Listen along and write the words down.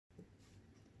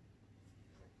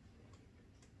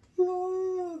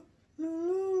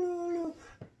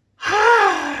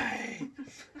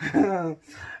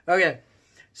Okay,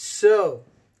 so,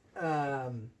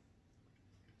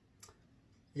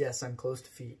 yes, I'm close to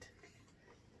feet.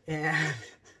 And,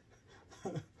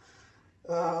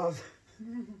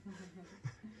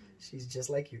 she's just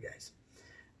like you guys.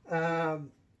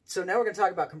 So now we're going to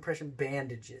talk about compression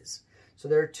bandages. So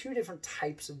there are two different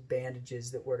types of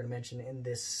bandages that we're going to mention in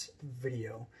this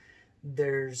video.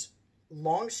 There's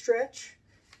long stretch,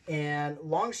 and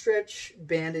long stretch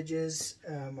bandages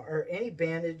are any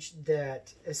bandage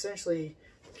that essentially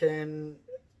can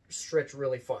stretch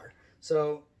really far.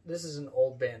 So this is an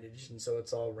old bandage, and so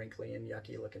it's all wrinkly and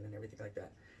yucky looking and everything like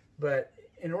that. But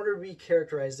in order to be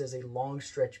characterized as a long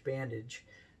stretch bandage,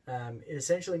 it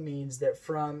essentially means that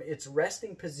from its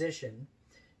resting position,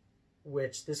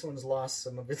 which this one's lost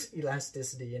some of its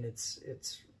elasticity and its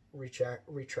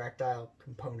retractile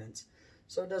components,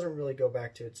 so it doesn't really go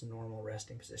back to its normal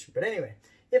resting position. But anyway,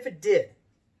 if it did,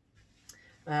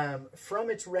 from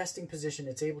its resting position,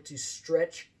 it's able to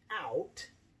stretch out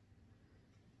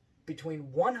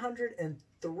between 100 and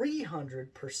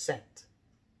 300%.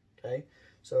 Okay,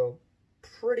 so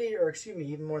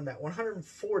even more than that,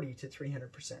 140 to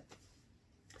 300%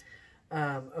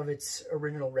 of its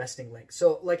original resting length.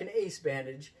 So like an ACE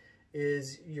bandage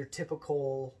is your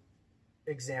typical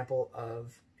example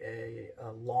of a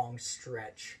long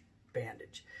stretch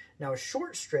bandage. Now a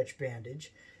short stretch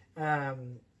bandage,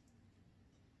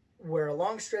 where a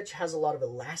long stretch has a lot of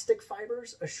elastic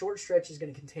fibers, a short stretch is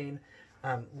going to contain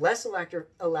less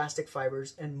elastic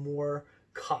fibers and more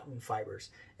cotton fibers,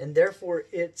 and therefore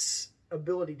its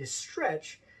ability to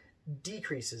stretch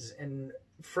decreases, and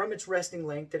from its resting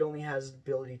length it only has the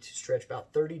ability to stretch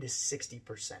about 30 to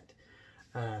 60%,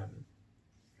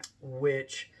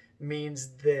 which means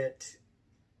that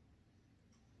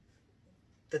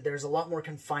there's a lot more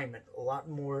confinement, a lot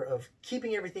more of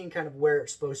keeping everything kind of where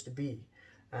it's supposed to be,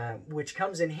 which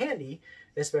comes in handy,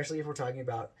 especially if we're talking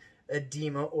about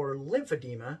edema or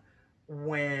lymphedema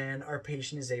when our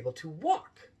patient is able to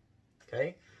walk.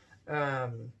 Okay,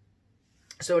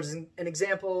 so as an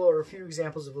example, or a few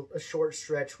examples of a short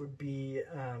stretch would be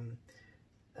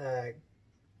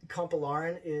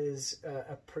Compalarin is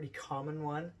a pretty common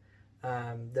one.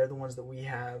 They're the ones that we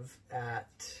have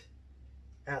at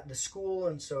the school,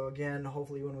 and so again,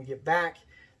 hopefully when we get back,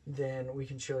 then we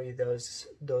can show you those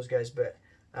guys. But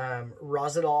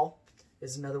Rosidol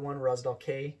is another one, Rosidol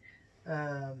K,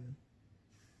 and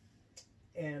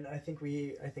I think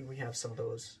we have some of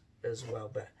those as well.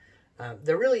 But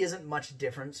there really isn't much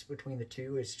difference between the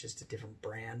two. It's just a different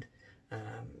brand.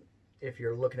 If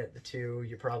you're looking at the two,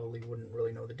 you probably wouldn't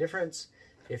really know the difference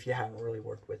if you haven't really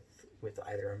worked with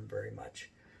either of them very much.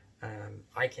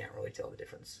 I can't really tell the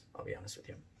difference, I'll be honest with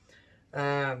you.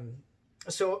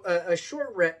 So a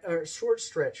short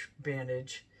stretch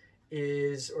bandage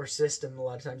is, or system, a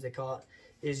lot of times they call it,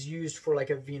 is used for like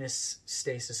a venous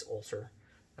stasis ulcer,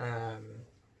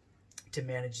 to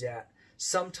manage that.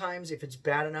 Sometimes if it's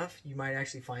bad enough, you might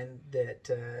actually find that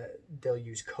they'll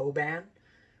use Coban,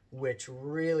 which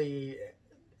really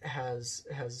has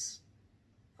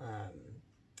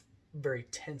very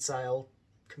tensile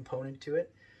component to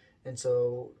it. And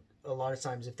so a lot of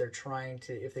times if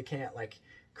they can't like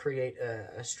create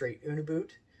a straight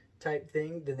Uniboot type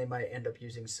thing, then they might end up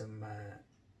using some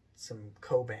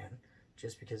Coban,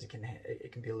 just because it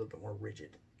can be a little bit more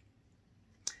rigid.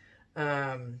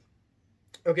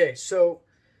 Okay, so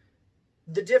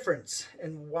the difference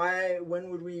and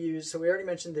when would we use, so we already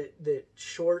mentioned that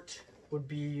short would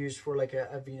be used for like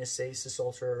a venous stasis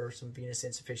ulcer or some venous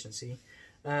insufficiency.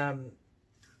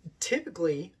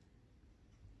 Typically,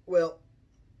 well,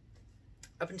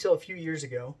 up until a few years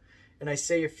ago, and I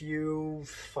say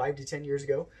 5 to 10 years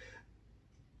ago,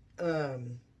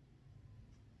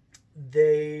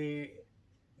 they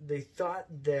thought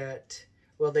that,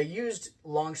 well, they used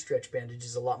long stretch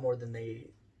bandages a lot more than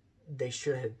they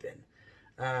should have been.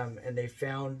 And they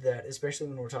found that, especially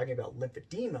when we're talking about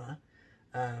lymphedema,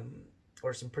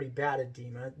 or some pretty bad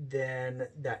edema, then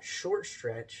that short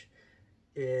stretch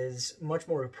is much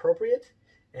more appropriate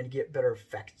and get better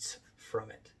effects from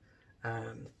it.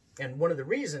 And one of the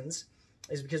reasons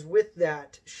is because with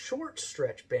that short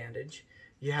stretch bandage,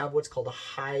 you have what's called a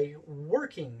high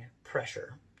working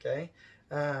pressure, okay?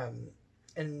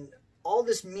 And all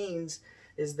this means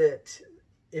is that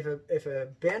if a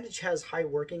bandage has high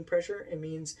working pressure, it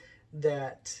means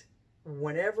that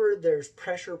whenever there's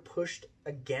pressure pushed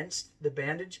against the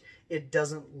bandage, it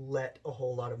doesn't let a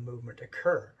whole lot of movement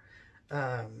occur.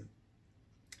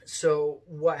 So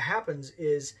what happens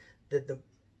is that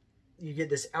you get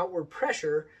this outward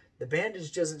pressure, the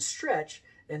bandage doesn't stretch,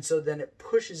 and so then it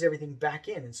pushes everything back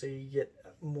in, and so you get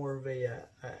more of a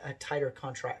tighter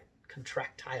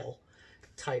contractile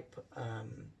type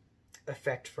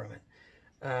effect from it.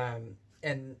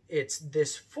 And it's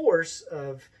this force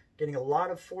of getting a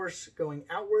lot of force going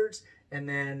outwards and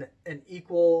then an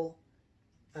equal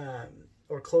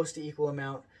or close to equal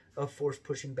amount of force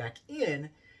pushing back in.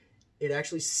 It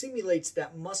actually simulates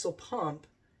that muscle pump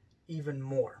even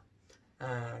more.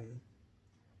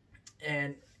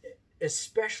 And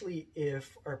especially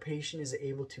if our patient is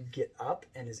able to get up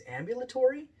and is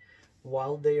ambulatory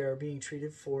while they are being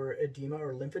treated for edema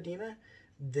or lymphedema,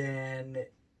 then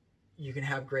you can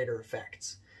have greater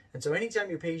effects. And so anytime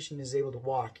your patient is able to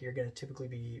walk, you're going to typically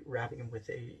be wrapping them with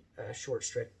a short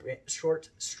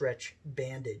stretch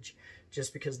bandage,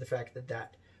 just because of the fact that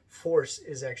that force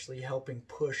is actually helping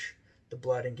push the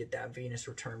blood and get that venous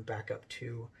return back up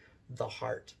to the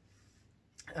heart.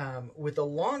 With a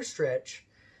long stretch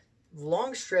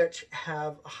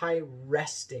have high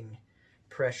resting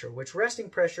pressure, which resting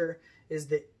pressure is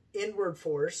the inward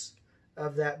force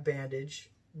of that bandage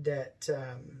that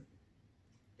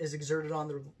is exerted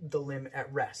on the limb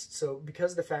at rest. So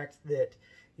because of the fact that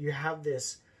you have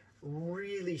this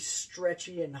really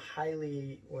stretchy and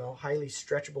highly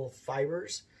stretchable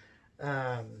fibers,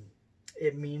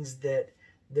 it means that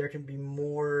there can be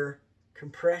more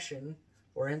compression,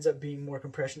 or ends up being more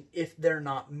compression, if they're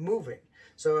not moving.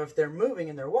 So if they're moving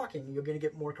and they're walking, you're going to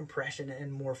get more compression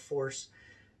and more force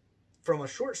from a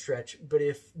short stretch. But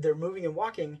if they're moving and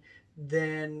walking,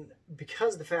 then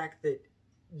because of the fact that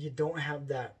you don't have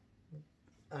that,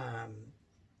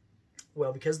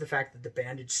 because of the fact that the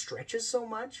bandage stretches so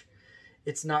much,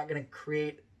 it's not going to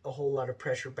create a whole lot of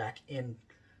pressure back in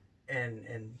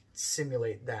and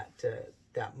simulate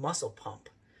that muscle pump.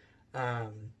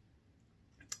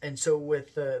 And so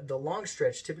with the long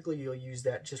stretch, typically you'll use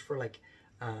that just for like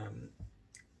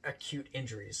acute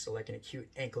injuries, so like an acute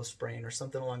ankle sprain or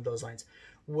something along those lines,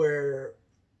 where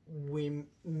we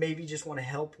maybe just want to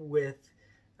help with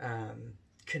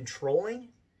controlling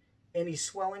any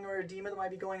swelling or edema that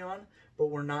might be going on, but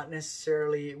we're not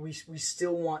necessarily, we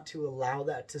still want to allow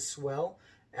that to swell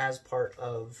as part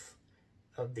of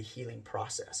the healing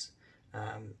process.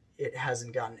 It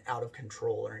hasn't gotten out of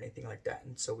control or anything like that,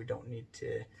 and so we don't need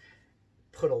to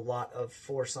put a lot of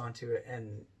force onto it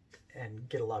and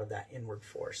get a lot of that inward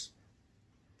force.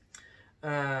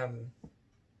 Okay,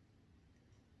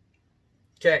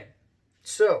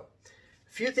 so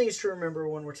a few things to remember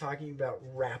when we're talking about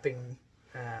wrapping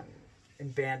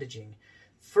and bandaging.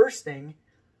 First thing,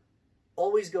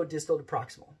 always go distal to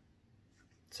proximal.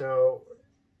 So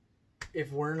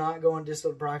if we're not going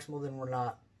distal to proximal, then we're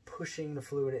not pushing the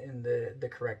fluid in the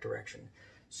correct direction.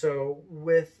 So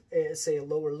with, say, a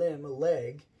lower limb, a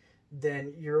leg,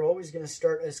 then you're always going to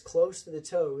start as close to the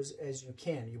toes as you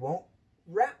can. You won't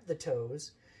wrap the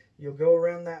toes. You'll go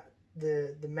around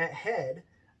the mat head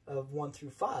of 1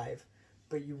 through 5,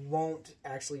 but you won't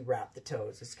actually wrap the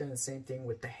toes. It's kind of the same thing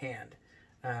with the hand.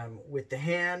 With the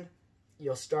hand,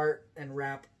 you'll start and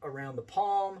wrap around the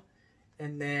palm,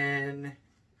 and then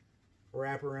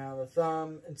wrap around the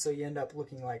thumb, and so you end up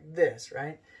looking like this,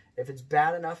 right? If it's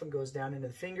bad enough and goes down into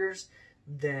the fingers,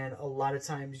 then a lot of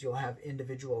times you'll have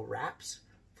individual wraps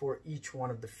for each one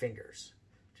of the fingers.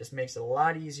 Just makes it a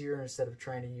lot easier instead of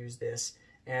trying to use this,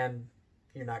 and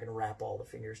you're not going to wrap all the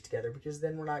fingers together, because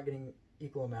then we're not getting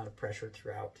equal amount of pressure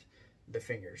throughout the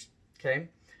fingers. Okay,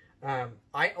 I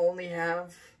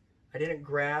didn't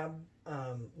grab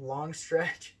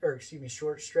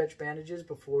short stretch bandages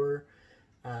before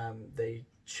they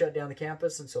shut down the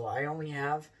campus, and so I only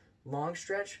have long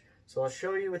stretch. So I'll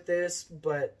show you with this,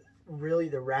 but really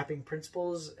the wrapping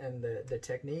principles and the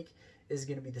technique is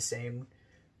going to be the same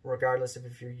regardless of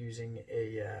if you're using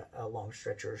a long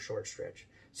stretch or a short stretch.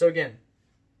 So again,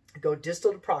 go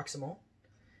distal to proximal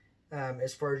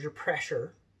as far as your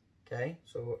pressure. Okay,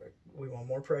 so we want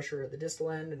more pressure at the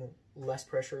distal end and less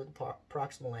pressure at the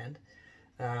proximal end.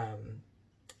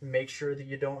 Make sure that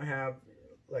you don't have,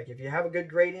 like, if you have a good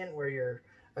gradient where you're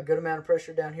a good amount of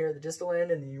pressure down here at the distal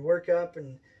end, and then you work up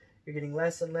and you're getting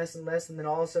less and less and less, and then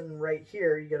all of a sudden right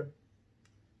here you got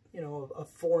a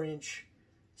 4-inch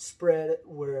spread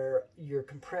where your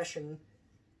compression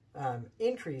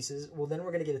increases. Well, then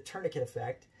we're going to get a tourniquet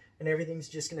effect, and everything's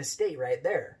just going to stay right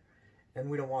there, and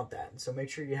we don't want that. And so make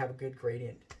sure you have a good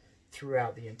gradient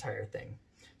throughout the entire thing.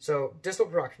 So distal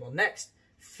proximal. Next,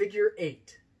 figure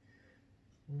 8.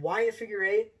 Why a figure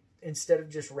 8 instead of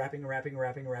just wrapping,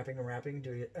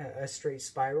 doing a straight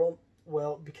spiral?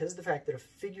 Well, because of the fact that with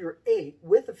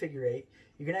a figure 8,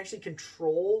 you can actually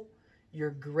control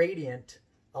your gradient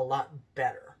a lot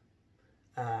better.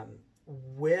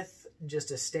 With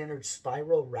just a standard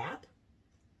spiral wrap,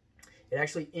 it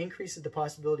actually increases the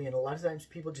possibility. And a lot of times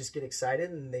people just get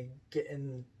excited and they get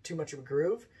in too much of a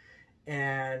groove,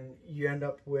 and you end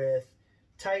up with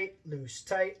tight, loose,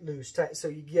 tight, loose, tight. So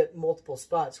you get multiple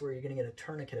spots where you're going to get a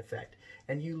tourniquet effect,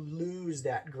 and you lose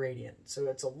that gradient. So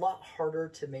it's a lot harder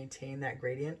to maintain that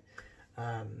gradient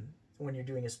when you're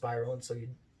doing a spiral, and so you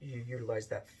utilize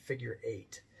that figure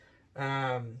 8.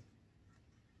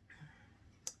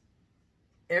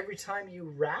 Every time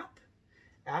you wrap,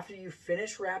 after you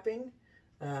finish wrapping,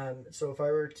 so if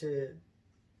I were to,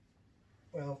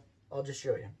 well, I'll just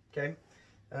show you, okay?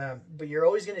 But you're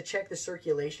always going to check the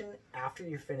circulation after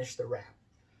you finish the wrap.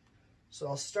 So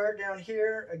I'll start down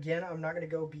here. Again, I'm not going to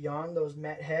go beyond those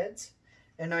met heads.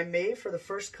 And I may, for the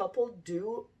first couple,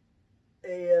 do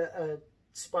a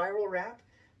spiral wrap.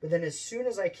 But then as soon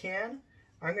as I can,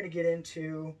 I'm going to get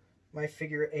into my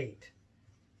figure 8.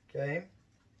 Okay?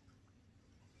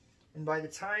 And by the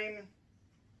time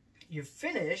you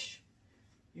finish,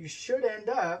 you should end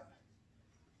up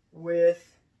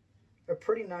with a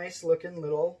pretty nice looking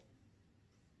little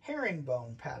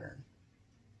herringbone pattern.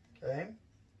 Okay?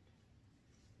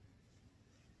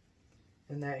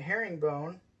 And that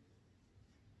herringbone,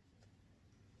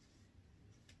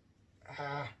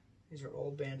 these are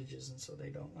old bandages, and so they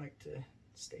don't like to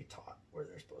stay taut where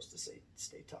they're supposed to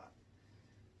stay taut.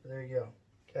 There you go.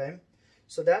 Okay?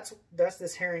 So that's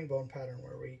this herringbone pattern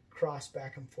where we cross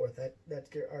back and forth. That's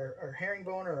our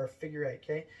herringbone or our figure 8.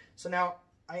 Okay? So now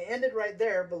I ended right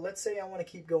there, but let's say I want to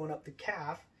keep going up the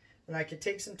calf, and I could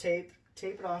take some tape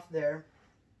it off there,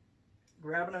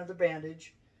 grab another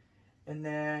bandage, and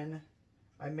then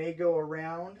I may go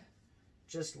around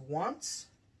just once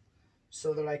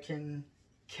so that I can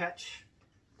catch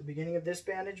the beginning of this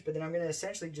bandage, but then I'm going to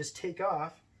essentially just take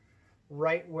off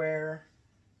right where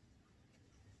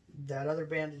that other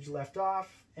bandage left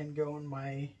off and go in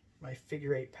my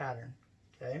figure 8 pattern.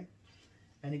 Okay?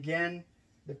 And again,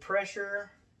 the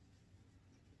pressure,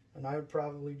 and I would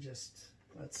probably just,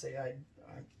 let's say I've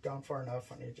gone far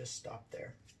enough, I need to just stop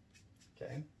there.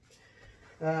 Okay?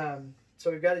 So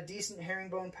we've got a decent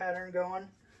herringbone pattern going.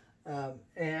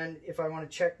 And if I want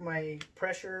to check my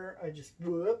pressure, I just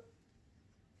whoop.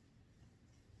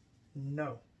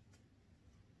 No.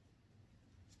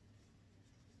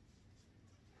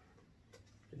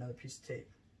 Another piece of tape.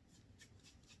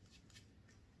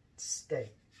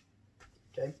 Stay.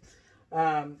 Okay.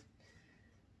 I'm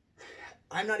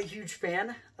not a huge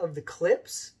fan of the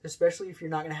clips, especially if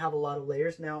you're not going to have a lot of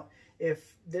layers. Now,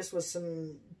 if this was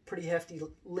some pretty hefty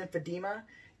lymphedema,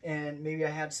 and maybe I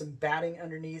had some batting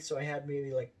underneath, so I had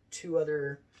maybe like two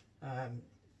other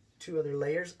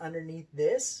layers underneath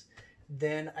this,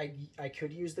 then I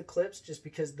could use the clips, just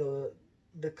because the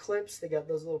clips, they got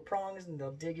those little prongs, and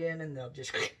they'll dig in and they'll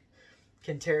just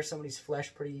can tear somebody's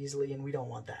flesh pretty easily, and we don't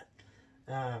want that.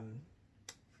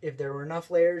 If there were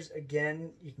enough layers,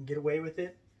 again, you can get away with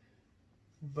it,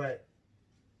 but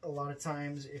a lot of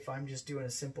times if I'm just doing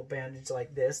a simple bandage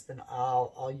like this, then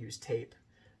I'll use tape.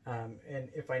 And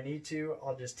if I need to,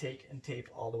 I'll just take and tape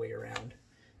all the way around,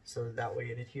 so that way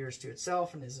it adheres to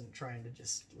itself and isn't trying to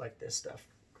just like this stuff.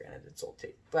 Granted, it's old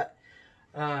tape, but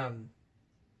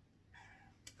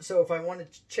so if I want to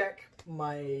check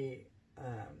my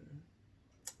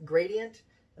gradient,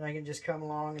 then I can just come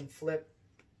along and flip.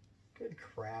 Good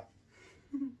crap.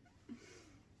 And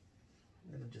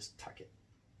then just tuck it.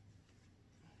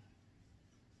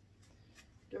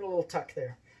 Give it a little tuck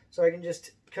there. So I can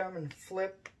just come and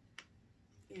flip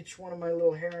each one of my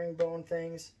little herringbone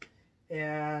things.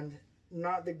 And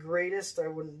not the greatest. I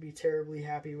wouldn't be terribly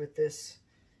happy with this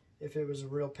if it was a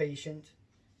real patient.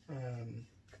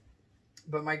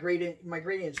 But my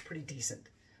gradient's pretty decent.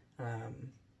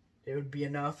 It would be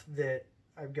enough that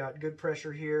I've got good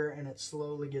pressure here, and it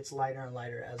slowly gets lighter and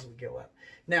lighter as we go up.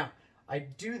 Now, I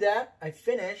do that, I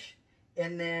finish,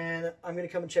 and then I'm going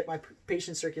to come and check my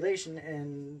patient's circulation,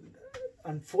 and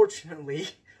unfortunately,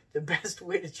 the best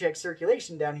way to check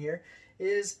circulation down here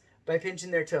is by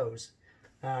pinching their toes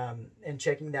and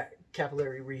checking that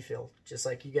capillary refill, just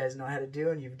like you guys know how to do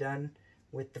and you've done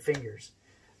with the fingers.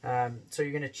 So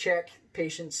you're going to check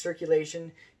patient's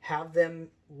circulation, have them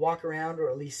walk around or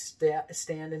at least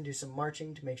stand and do some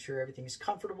marching to make sure everything's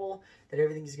comfortable, that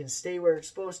everything's going to stay where it's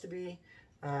supposed to be,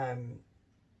 and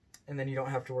then you don't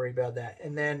have to worry about that.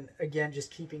 And then, again,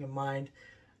 just keeping in mind,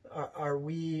 are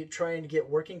we trying to get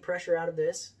working pressure out of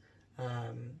this?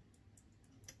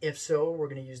 If so, we're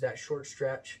going to use that short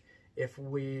stretch. If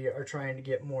we are trying to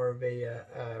get more of a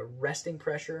resting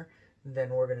pressure, then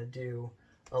we're going to do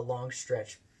a long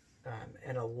stretch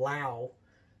and allow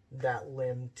that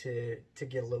limb to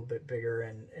get a little bit bigger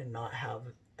and not have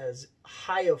as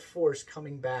high of force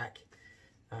coming back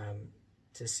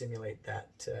to simulate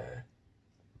that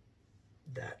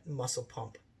that muscle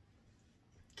pump.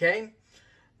 Okay.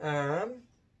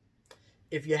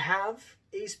 If you have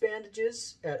ACE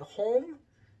bandages at home,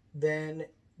 then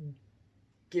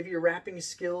give your wrapping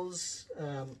skills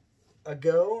a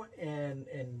go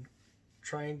and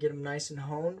try and get them nice and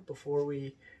honed before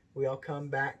we all come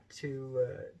back to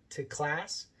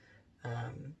class.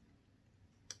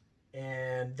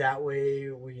 And that way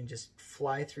we can just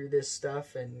fly through this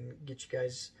stuff and get you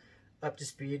guys up to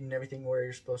speed and everything where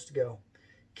you're supposed to go.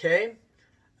 Okay?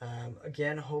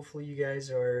 Again, hopefully you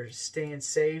guys are staying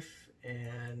safe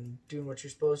and doing what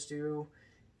you're supposed to.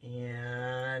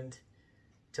 And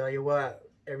tell you what,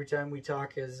 every time we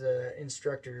talk as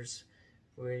instructors,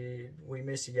 we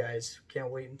miss you guys.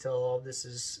 Can't wait until all this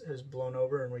has blown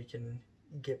over and we can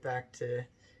get back to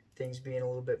things being a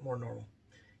little bit more normal.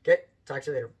 Okay, talk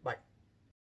to you later. Bye.